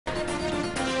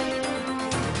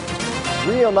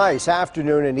Real nice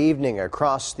afternoon and evening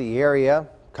across the area.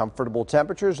 Comfortable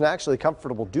temperatures and actually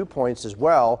comfortable dew points as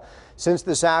well. Since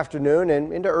this afternoon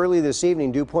and into early this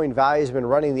evening, dew point values have been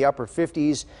running the upper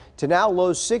 50s to now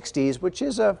low 60s, which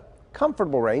is a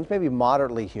comfortable range, maybe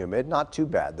moderately humid. Not too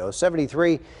bad, though.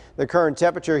 73, the current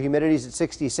temperature. Humidity is at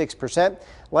 66%.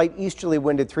 Light easterly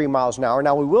wind at 3 miles an hour.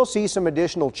 Now, we will see some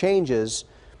additional changes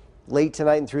late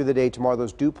tonight and through the day tomorrow.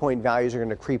 Those dew point values are going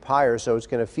to creep higher, so it's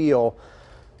going to feel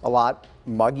a lot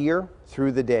muggier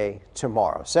through the day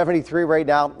tomorrow. 73 right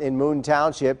now in Moon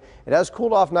Township. It has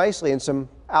cooled off nicely in some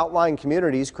outlying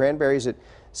communities. Cranberry's at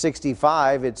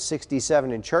 65. It's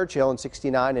 67 in Churchill and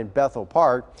 69 in Bethel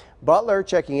Park. Butler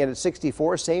checking in at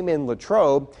 64. Same in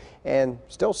Latrobe, and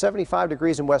still 75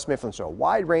 degrees in West Mifflin. So a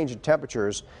wide range of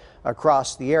temperatures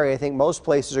across the area. I think most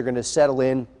places are going to settle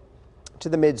in to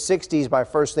the mid 60s by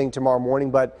first thing tomorrow morning,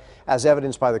 but as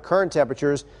evidenced by the current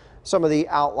temperatures, some of the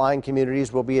outlying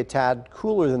communities will be a tad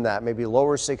cooler than that, maybe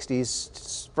lower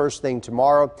 60s first thing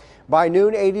tomorrow. By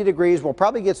noon, 80 degrees. We'll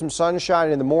probably get some sunshine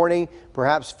in the morning,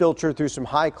 perhaps filter through some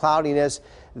high cloudiness.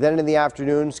 Then in the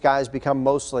afternoon, skies become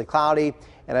mostly cloudy,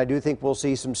 and I do think we'll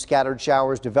see some scattered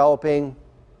showers developing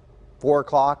 4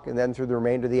 o'clock and then through the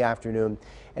remainder of the afternoon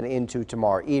and into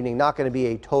tomorrow evening. Not going to be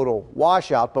a total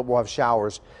washout, but we'll have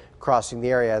showers crossing the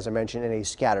area, as I mentioned, in a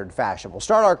scattered fashion. We'll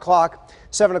start our clock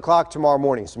 7 o'clock tomorrow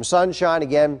morning. Some sunshine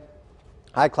again.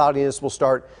 High cloudiness will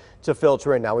start to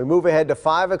filter in. Now we move ahead to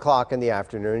 5 o'clock in the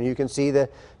afternoon. You can see the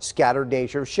scattered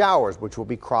nature of showers, which will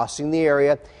be crossing the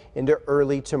area into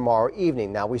early tomorrow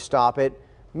evening. Now we stop at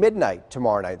midnight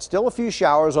tomorrow night. Still a few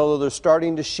showers, although they're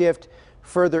starting to shift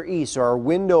further east. So our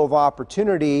window of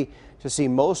opportunity to see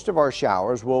most of our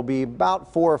showers will be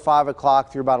about 4 or 5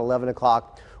 o'clock through about 11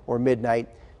 o'clock or midnight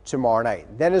tomorrow night.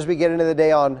 Then as we get into the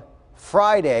day on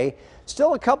Friday,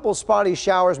 still a couple spotty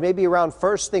showers, maybe around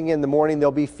first thing in the morning.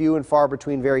 They'll be few and far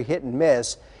between, very hit and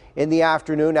miss. In the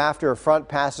afternoon, after a front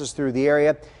passes through the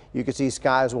area, you can see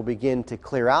skies will begin to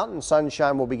clear out and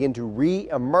sunshine will begin to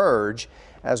re-emerge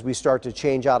as we start to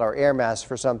change out our air mass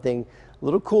for something a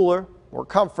little cooler, more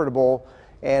comfortable,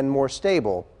 and more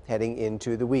stable heading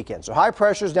into the weekend. So high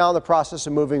pressure is now in the process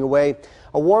of moving away.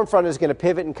 A warm front is going to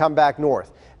pivot and come back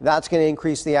north. That's going to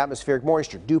increase the atmospheric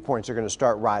moisture. Dew points are going to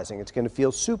start rising. It's going to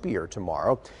feel soupier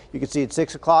tomorrow. You can see at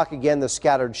 6 o'clock again the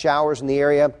scattered showers in the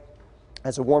area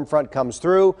as a warm front comes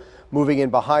through. Moving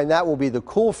in behind that will be the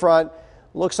cool front.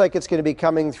 Looks like it's going to be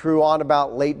coming through on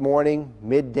about late morning,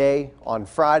 midday on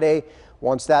Friday.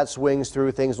 Once that swings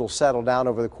through, things will settle down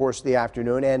over the course of the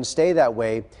afternoon and stay that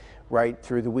way right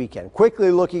through the weekend.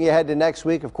 Quickly looking ahead to next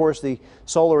week, of course, the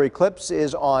solar eclipse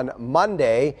is on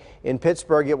Monday. In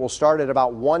Pittsburgh, it will start at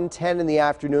about 1:10 in the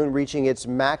afternoon, reaching its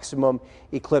maximum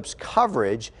eclipse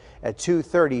coverage at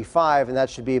 2:35, and that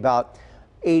should be about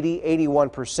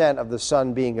 81% of the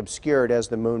sun being obscured as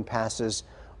the moon passes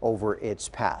over its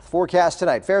path. Forecast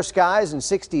tonight, fair skies and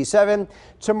 67.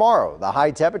 Tomorrow, the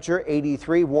high temperature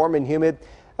 83, warm and humid.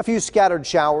 A few scattered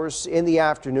showers in the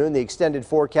afternoon. The extended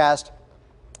forecast,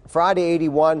 Friday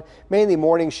 81, mainly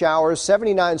morning showers.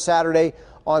 79 Saturday.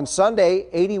 On Sunday,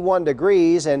 81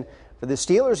 degrees. And for the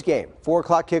Steelers game, 4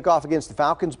 o'clock kickoff against the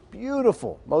Falcons,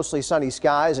 beautiful, mostly sunny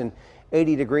skies and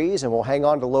 80 degrees, and we'll hang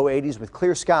on to low 80s with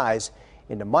clear skies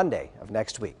into Monday of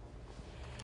next week.